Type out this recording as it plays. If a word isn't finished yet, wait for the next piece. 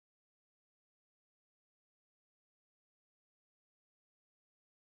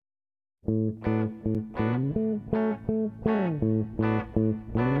As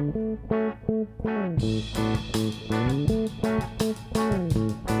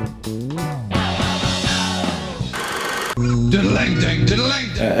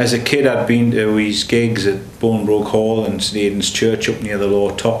a kid, I'd been to his gigs at Bonebroke Hall and St Aidan's Church up near the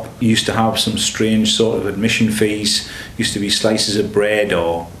Low Top. He used to have some strange sort of admission fees. Used to be slices of bread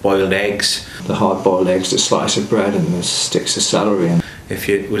or boiled eggs. The hard-boiled eggs, a slice of bread and the sticks of celery. And if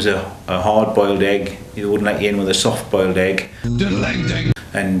it was a hard-boiled egg, he wouldn't let you in with a soft-boiled egg.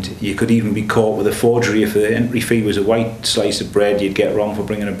 And you could even be caught with a forgery. If the entry fee was a white slice of bread, you'd get wrong for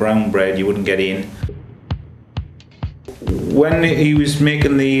bringing a brown bread, you wouldn't get in. When he was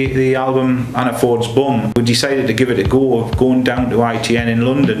making the album Anna Ford's Bum, we decided to give it a go of going down to ITN in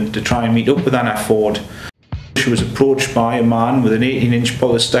London to try and meet up with Anna Ford. She was approached by a man with an 18-inch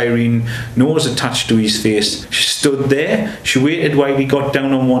polystyrene nose attached to his face. She stood there, she waited while he got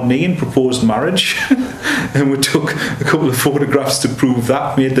down on one knee and proposed marriage. And we took a couple of photographs to prove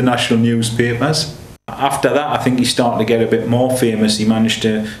that, made the national newspapers. After that, I think he started to get a bit more famous. He managed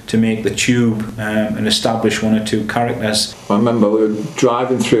to make the Tube and establish one or two characters. I remember we were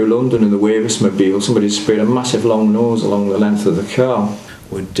driving through London in the Wavis mobile. Somebody sprayed a massive long nose along the length of the car.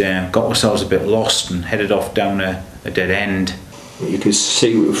 We'd got ourselves a bit lost and headed off down a dead end. You could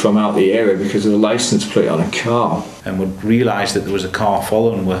see we were from out the area because of the licence plate on a car. And we'd realised that there was a car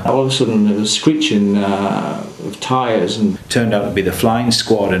following us. All of a sudden there was screeching of tyres, and it turned out to be the flying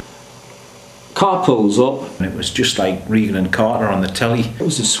squad. Car pulls up. And it was just like Regan and Carter on the telly. It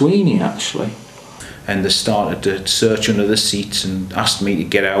was a Sweeney actually. And they started to search under the seats and asked me to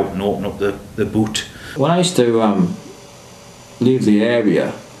get out and open up the boot. When I used to leave the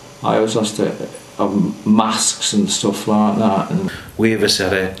area, I always used to have masks and stuff like that. And Wavis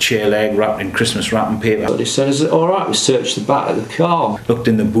had a chair leg wrapped in Christmas wrapping paper. But he said, "Is it alright? We searched the back of the car." Looked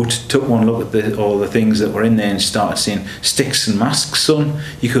in the boot, took one look at all the things that were in there and started saying, "Sticks and masks, son,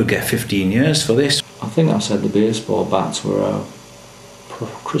 you could get 15 years for this." I think I said the baseball bats were a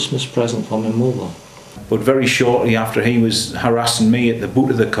Christmas present for my mother. But very shortly after he was harassing me at the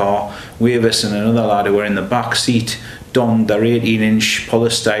boot of the car, Wavis and another lad who were in the back seat donned their 18-inch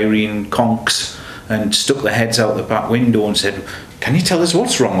polystyrene conchs and stuck their heads out the back window and said, "Can you tell us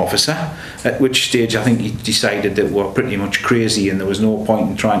what's wrong, officer?" At which stage I think he decided that we're pretty much crazy and there was no point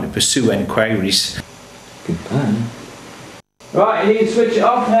in trying to pursue enquiries. Good plan. Right, you need to switch it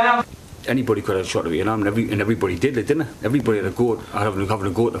off now. Anybody could have shot at Vietnam, and everybody did it, didn't it? Everybody had a go at having a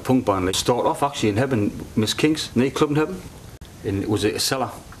go at the punk band. Like, start off actually in Heaven, Miss King's nightclub in Heaven, and it was a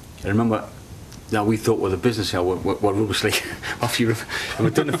cellar. I remember. Now we thought, well, the business here, we're rubbishly after you, and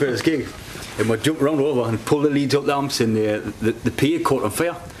we'd done the first gig, and we jumped around over and pulled the leads up the amps, and the PA caught on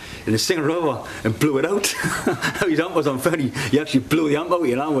fire, and the singer over and blew it out. His amp was on fire. He actually blew the amp out,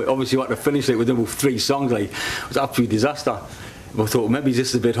 you know. Obviously, we had to finish it within 3 songs. Like, it was an absolute disaster. We thought, well, maybe this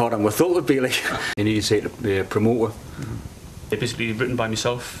is a bit harder than we thought it would be. Like, and he said to the promoter. It basically written by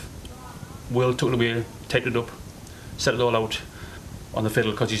myself. Will took it away, typed it up, set it all out on the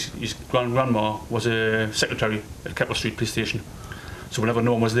fiddle, because his grandma was a secretary at Keppel Street Police Station. So whenever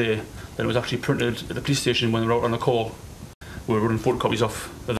no one was there, then it was actually printed at the police station when they were out on a call. We were running photocopies off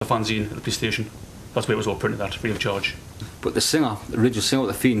of the fanzine at the police station. That's where it was all printed at, free of charge. But the singer, the original singer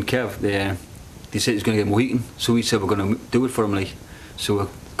with the Fiend, Kev, they said he was going to get Mohican, so we said we're going to do it for him, like. So we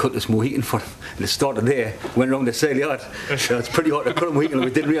cut this Mohican for him, and it started there, went around the sale yard. So it's pretty hard to cut a Mohican, and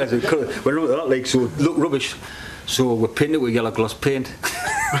we didn't realise it. Went around that, like, so it looked rubbish. So we painted it with yellow gloss paint.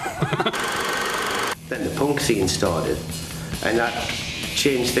 Then the punk scene started, and that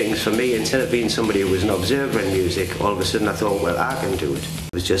changed things for me. Instead of being somebody who was an observer in music, all of a sudden I thought, well, I can do it.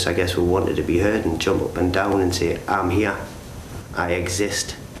 It was just, I guess, we wanted to be heard and jump up and down and say, I'm here, I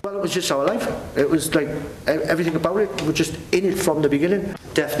exist. Well, it was just our life. It was like everything about it. We were just in it from the beginning.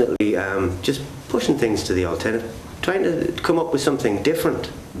 Definitely just pushing things to the alternative, trying to come up with something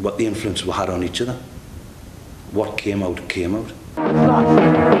different. What the influence we had on each other. What came out, came out.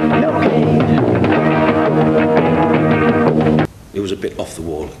 It was a bit off the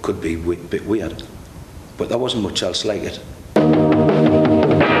wall, it could be a bit weird, but there wasn't much else like it.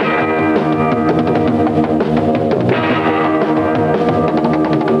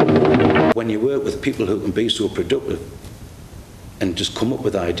 When you work with people who can be so productive and just come up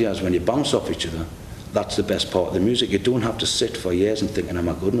with ideas, when you bounce off each other, that's the best part of the music. You don't have to sit for years and thinking, am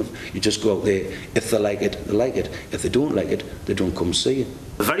I good enough? You just go out there. If they like it, they like it. If they don't like it, they don't come see you.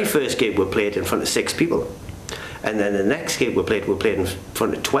 The very first gig we played in front of 6 people. And then the next gig we played in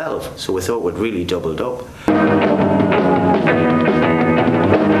front of 12. So we thought we'd really doubled up.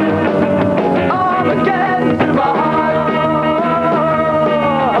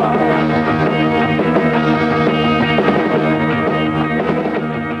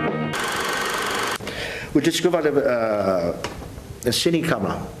 discovered a cine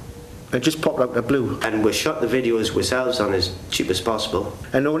camera. It just popped out the blue. And we shot the videos ourselves on as cheap as possible.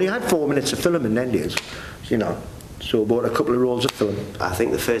 And only had 4 minutes of film in them days, you know. So bought a couple of rolls of film. I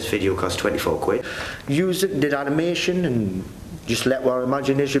think the first video cost 24 quid. Used it, did animation, and just let our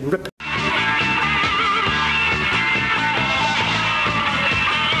imagination rip.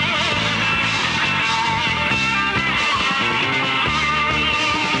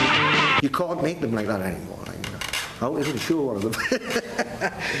 You can't make them like that anymore. Like, you know. I won't even show one of them.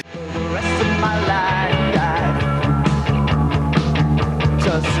 The rest of my life,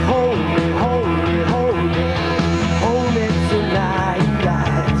 just hold me, hold me, hold me, hold me tonight.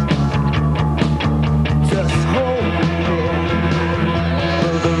 Just hold me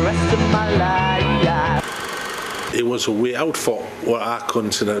for the rest of my life. It was a way out for what I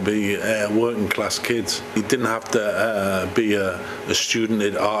consider to be working class kids. You didn't have to be a student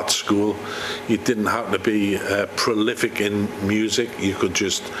at art school. You didn't have to be prolific in music. You could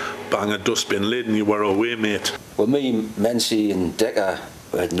just bang a dustbin lid and you were away, mate. Well, me, Mency and Decker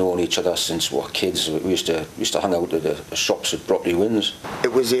had known each other since we were kids. We used to hang out at the shops at Brockley Winds.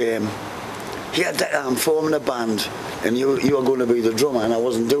 It was yeah, Decker, I'm forming a band, and you were going to be the drummer, and I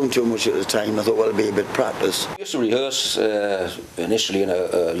wasn't doing too much at the time. I thought, well, it'll be a bit practice. We used to rehearse initially in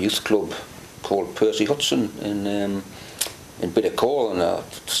a youth club called Percy Hudson in Bidacor, and I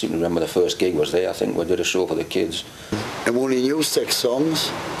seem to remember the first gig was there. I think we did a show for the kids. And we only knew 6 songs.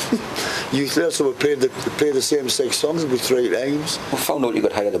 Youth there, so we played the same 6 songs with 3 times. We found out you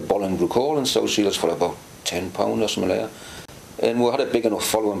could hire the Bollocks Hall in South Shields for about £10 or something like that. And we had a big enough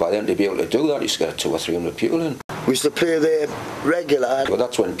following by then to be able to do that. You used to get 200 or 300 people in. We used to play there regular. Well,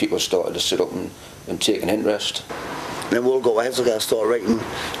 that's when people started to sit up and take an interest. And then we'll go ahead and start writing,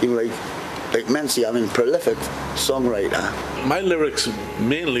 even like Mency, I mean, prolific songwriter. My lyrics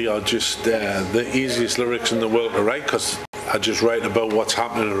mainly are just the easiest lyrics in the world to write, because I just write about what's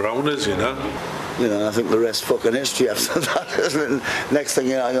happening around us, you know. You know, I think the rest fucking history after that, isn't it? Next thing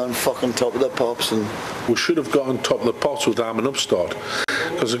you know, you're on fucking Top of the Pops. And we should have got on Top of the Pops with Angelic Upstart,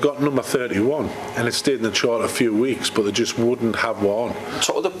 because it got number 31, and it stayed in the chart a few weeks, but they just wouldn't have one.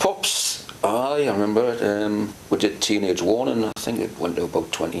 Top of the Pops, I remember it. We did Teenage Warning. I think it went to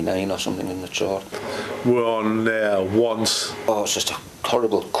about 29 or something in the chart. We were on there once. Oh, it's just a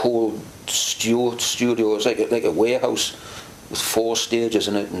horrible cold studio. It was like a warehouse with 4 stages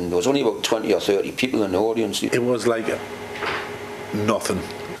in it, and there was only about 20 or 30 people in the audience. It was like nothing.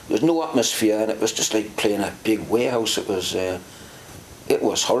 There was no atmosphere, and it was just like playing a big warehouse. It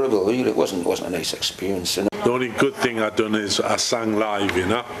was horrible. Really. It wasn't a nice experience. And the only good thing I'd done is I sang live, you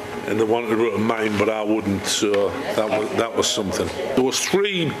know, and they wanted to write mine, but I wouldn't. So that was something. There was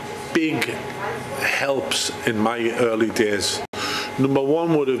 3 big helps in my early days. Number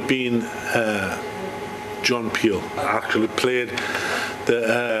 1 would have been John Peel. I actually played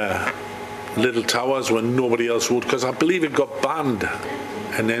the Little Towers when nobody else would, because I believe it got banned.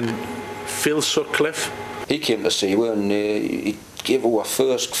 And then Phil Sutcliffe. He came to see me, and he gave our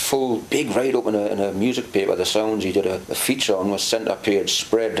first full big write-up in a music paper, The Sounds. He did a feature on a centre page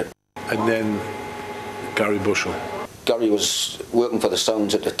spread. And then Gary Bushell. Gary was working for The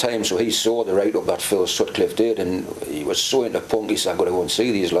Sounds at the time, so he saw the write-up that Phil Sutcliffe did, and he was so into punk, he said, I've got to go and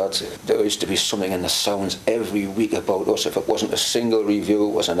see these lads. There used to be something in The Sounds every week about us. If it wasn't a single review,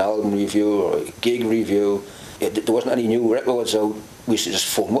 it was an album review or a gig review. There wasn't any new records out. We used to just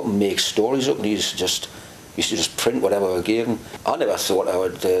phone up and make stories up, and he used to just print whatever I gave him. I never thought I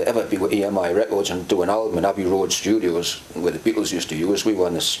would ever be with EMI Records and do an album in Abbey Road Studios, where the Beatles used to use. We were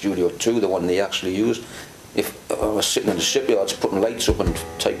in the Studio 2, the one they actually used. If I was sitting in the shipyards putting lights up and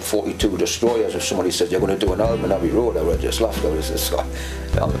Type 42 destroyers, if somebody said you're going to do an album in Abbey Road, I would have just laughed. I'm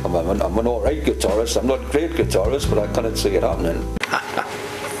an alright guitarist. I'm not a great guitarist, but I couldn't see it happening.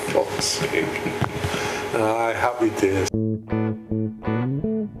 Fuck's sake. Happy days.